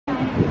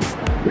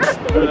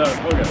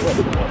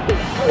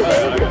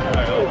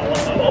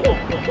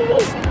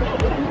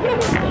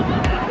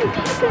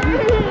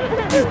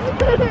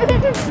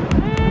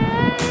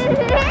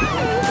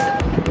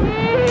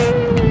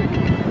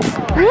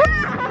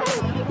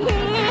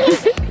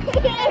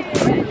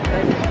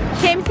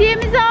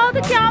Şemsiyemizi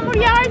aldık yağmur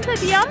yağarsa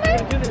diye ama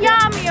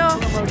yağmıyor.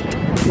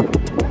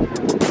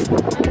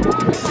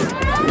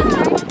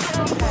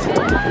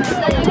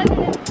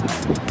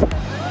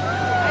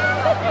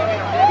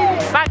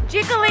 Bak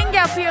jiggling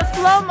yapıyor,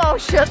 slow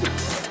motion.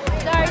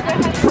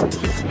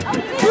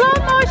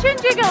 Slow motion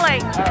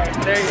jiggling.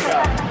 Alright, there you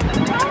go.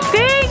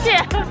 Thank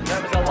you.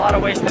 That was a lot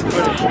of wasted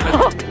footage.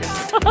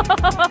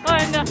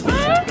 I know.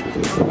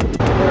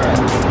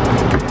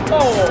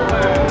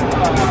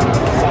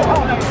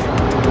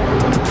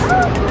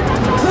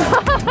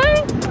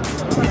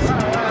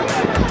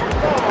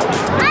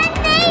 Anne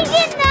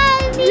geldi.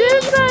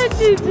 Yes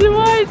anneciğim,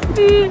 I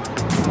see.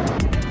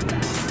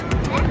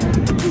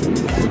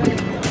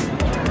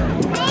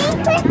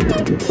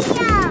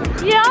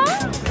 Ya?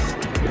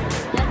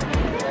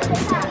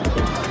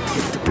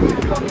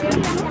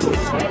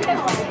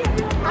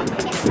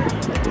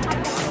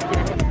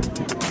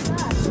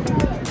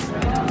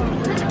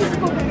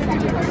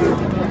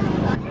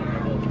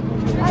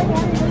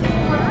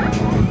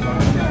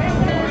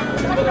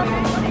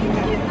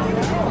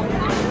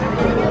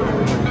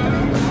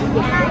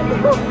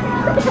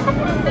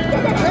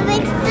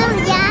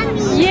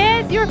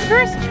 Yes, your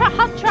first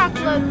hot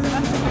chocolate.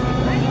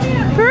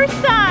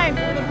 First time.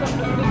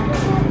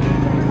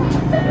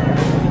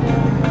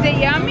 Is it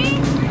yummy?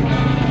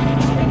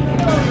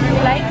 You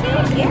like it?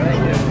 Yeah.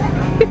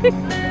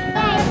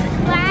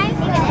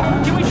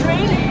 Can we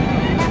trade?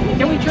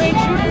 Can we trade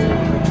shoes?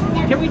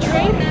 Can we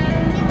trade?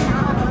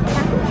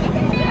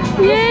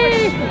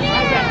 Yay!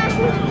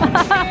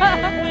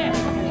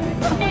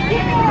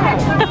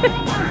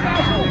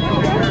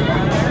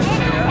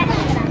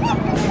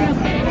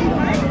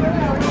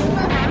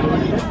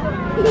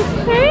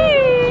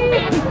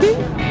 Hey!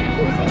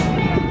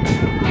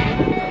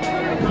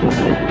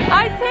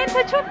 Ay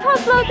Santa çok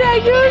tatlı Adel,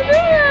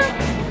 gördün mü?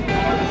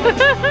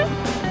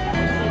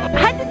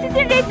 Hadi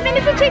sizin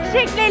resminizi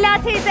çekecek Leyla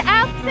teyze.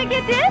 Elf'e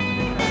gidin.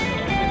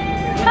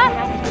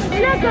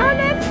 Leyla go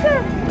next.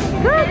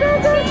 Go go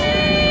go.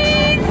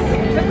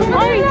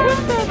 Ay çok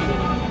tatlı.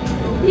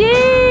 Yay!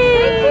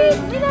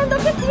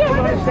 Hold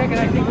on a second,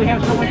 I think we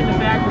have someone in the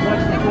back who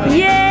wants to go.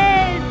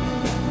 Yes!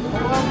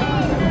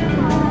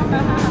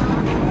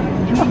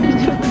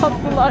 Çok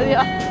tatlılar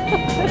ya.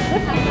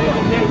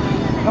 Okay,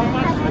 come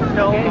on.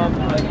 Tell up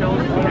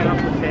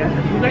with Santa.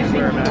 You guys see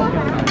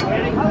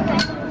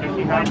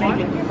how to make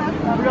it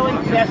really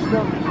festive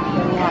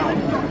and loud.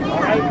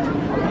 All right?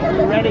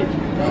 You ready?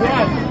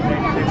 One,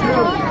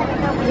 two,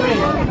 three.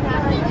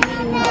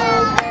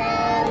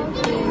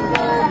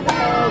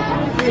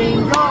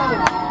 Jingle all the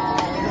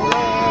way.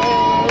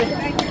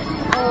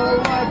 Oh,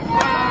 what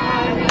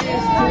fun it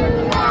is to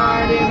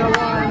ride in a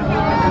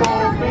one-horse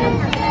open.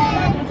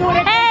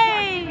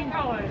 Hey!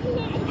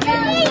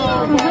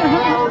 Jingle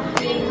bells,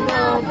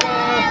 jingle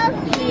bells,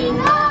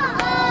 jingle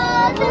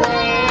all the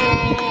way.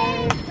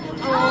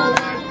 Oh,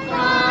 what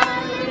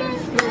fun it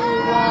is to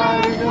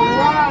ride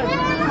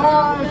in a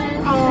one-horse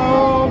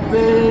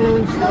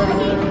open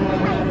sleigh.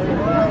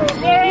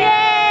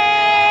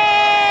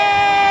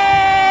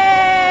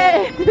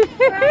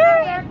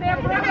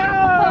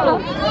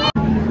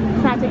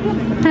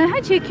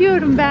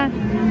 Çekiyorum ben.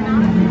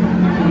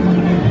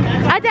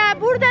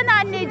 Adel buradan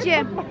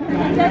anneciğim.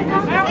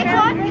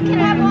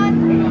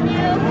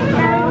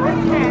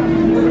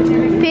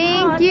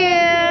 Thank you.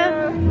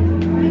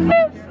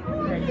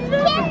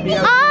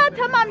 Aa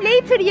tamam,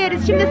 later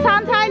yeriz. Şimdi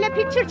Santa ile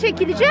picture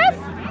çekileceğiz.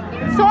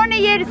 Sonra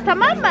yeriz,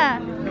 tamam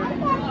mı?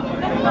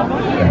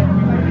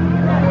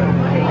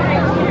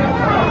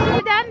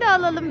 Buradan da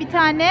alalım bir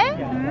tane.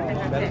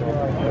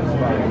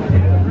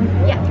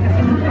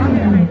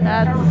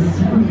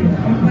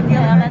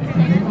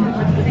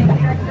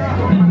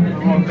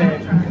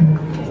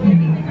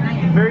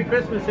 Merry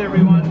Christmas,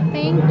 everyone.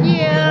 Thank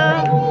you.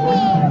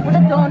 The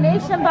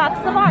donation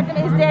box var.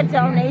 Is there a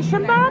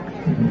donation box?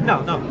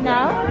 No, no.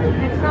 No?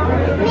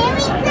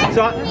 It's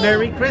all,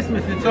 Merry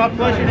Christmas. It's our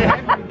pleasure to have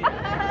you here.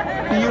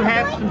 Do you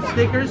have some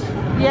stickers?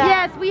 Yeah.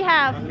 Yes, we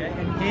have. Okay.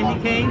 And candy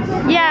canes?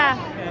 Yeah.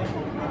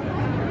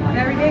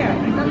 Now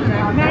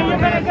you're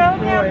going to go down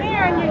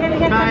there and you're going to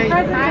get some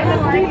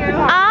presents.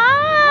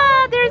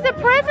 Ah, there's a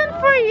present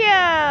for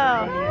you.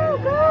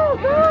 Go,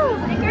 go.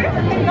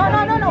 No.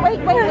 Wait.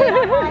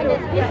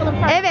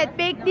 Evet,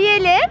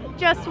 bekleyelim.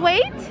 Just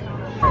wait.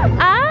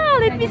 Ah,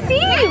 let me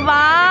see.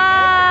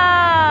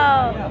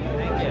 Wow.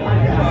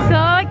 So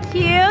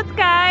cute,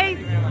 guys.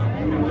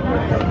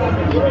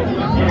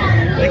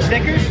 Like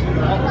stickers?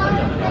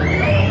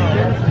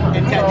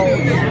 And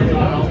tattoos.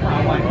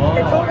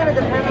 It's all going to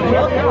depend on what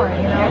you're doing,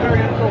 you know?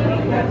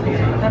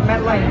 That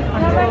meant like,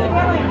 until you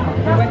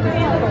went to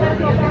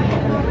school.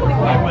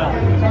 I will.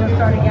 And it'll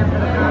start again for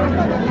the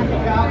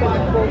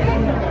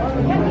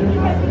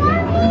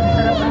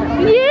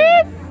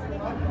Yes.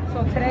 So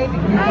today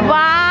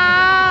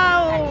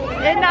Wow!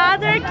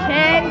 Another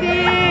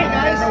candy.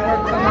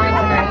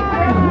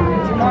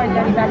 Tomorrow,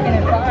 Daddy back in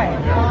at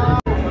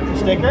 5.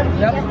 Sticker?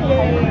 Yep.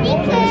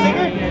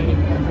 Sticker?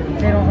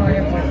 They don't hurry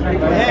up with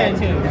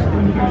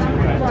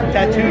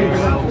Tattoos.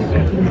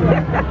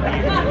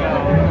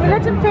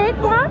 Let him take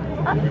one.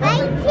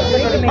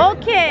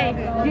 Okay.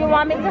 Do you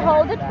want me to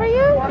hold it for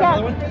you?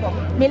 Yeah.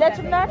 Me let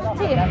you know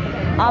too.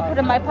 I'll put it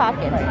in my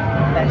pocket.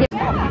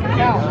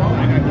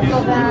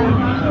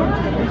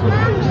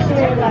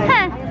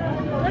 Heh.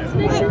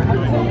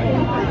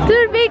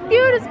 Dur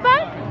bekliyoruz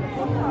bak.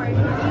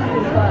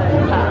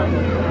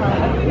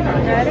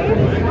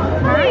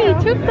 Ay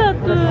çok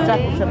tatlı.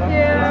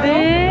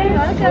 Ve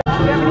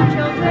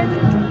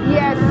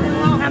Yes.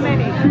 How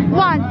many?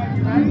 one.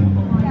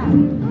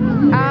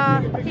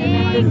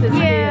 Thank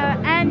you.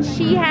 And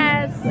she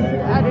has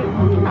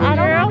I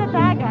don't have a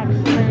bag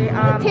actually.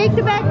 take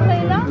the bag,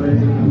 Layla.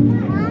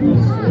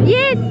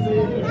 Yes.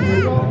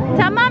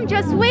 Tamam,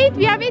 just wait.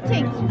 We are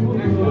waiting.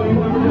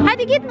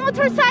 Hadi git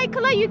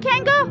motorcycle'a. You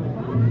can go.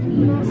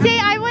 Say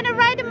I want to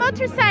ride a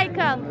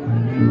motorcycle.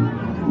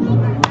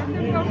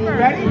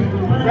 Ready?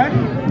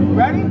 Ready?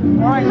 Ready?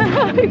 All right.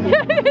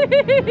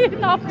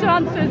 Ne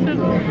yapacağını şaşırdım.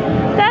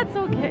 That's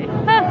okay.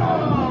 Heh.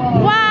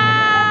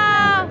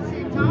 Wow.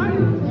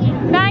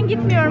 Ben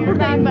gitmiyorum,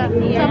 buradayım ben.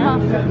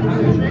 Tamam.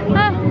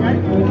 Heh.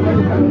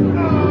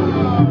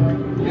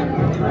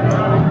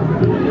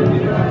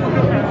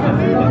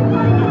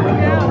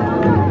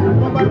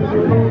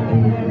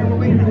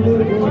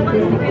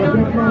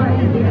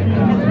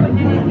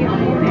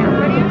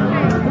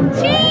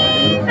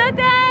 Cheese,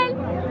 Adel.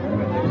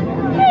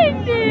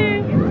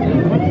 Baby.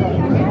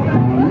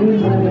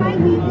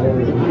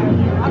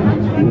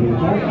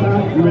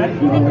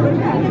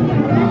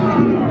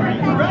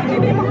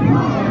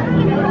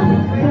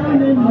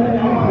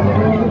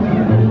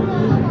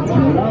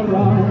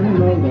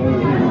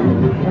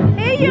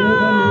 Hey yo.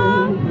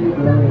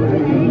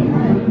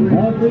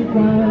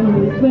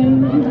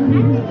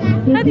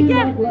 Hadi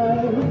gel.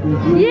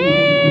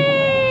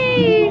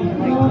 Yay.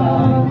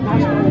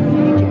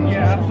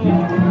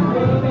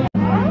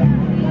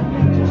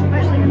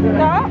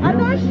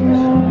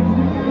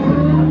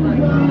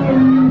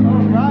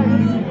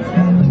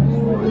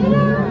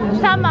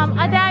 Tamam,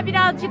 Adel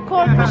birazcık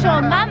korkmuş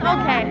ondan.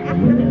 Okay.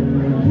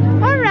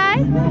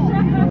 Alright.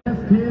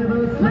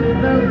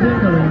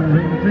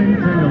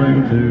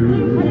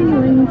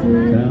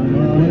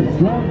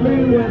 It's lovely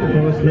when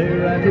for a sleigh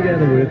ride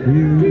together with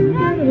you.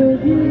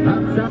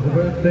 Outside the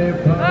birthday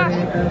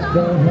party at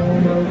the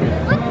home of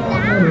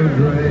Father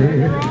Gray.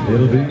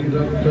 It'll be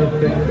the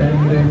perfect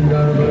ending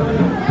of a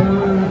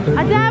perfect.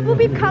 Adel, bu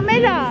bir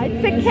kamera.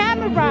 It's a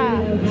camera.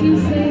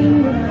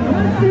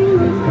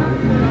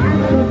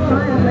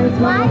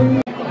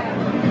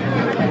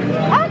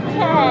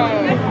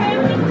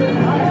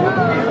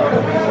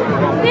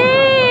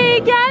 Hey,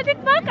 geldik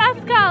bak, az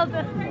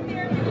kaldı.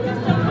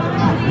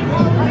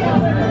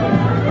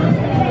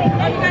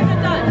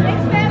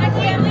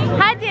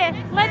 Hadi,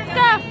 let's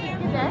go.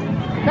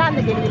 Ben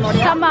de geleyim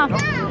oraya. Tamam.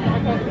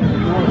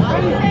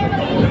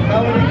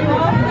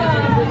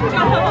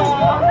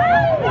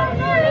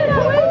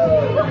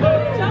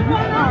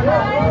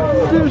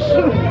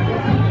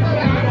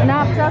 Ne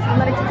yapacağız?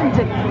 Bunları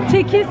çekince.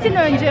 Çekilsin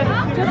önce. Yeah,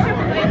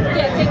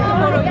 take the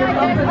photo. You're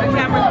going to the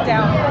camera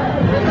down.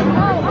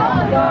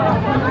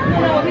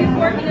 No, he's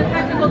working in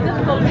technical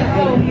difficulties.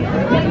 So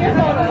get your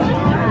photo.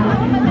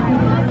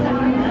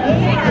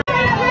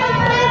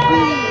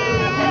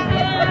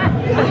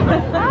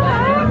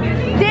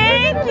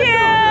 Thank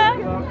you.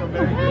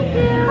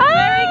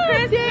 Merry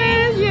Christmas.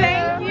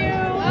 Thank you.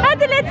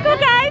 Hadi, let's go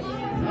guys.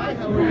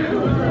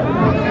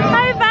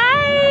 Bye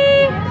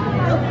bye.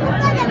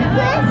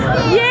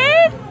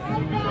 Yes.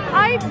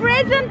 I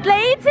present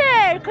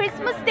later.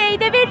 Christmas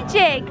Day'de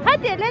verecek.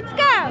 Hadi, let's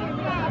go.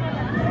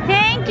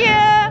 Thank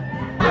you.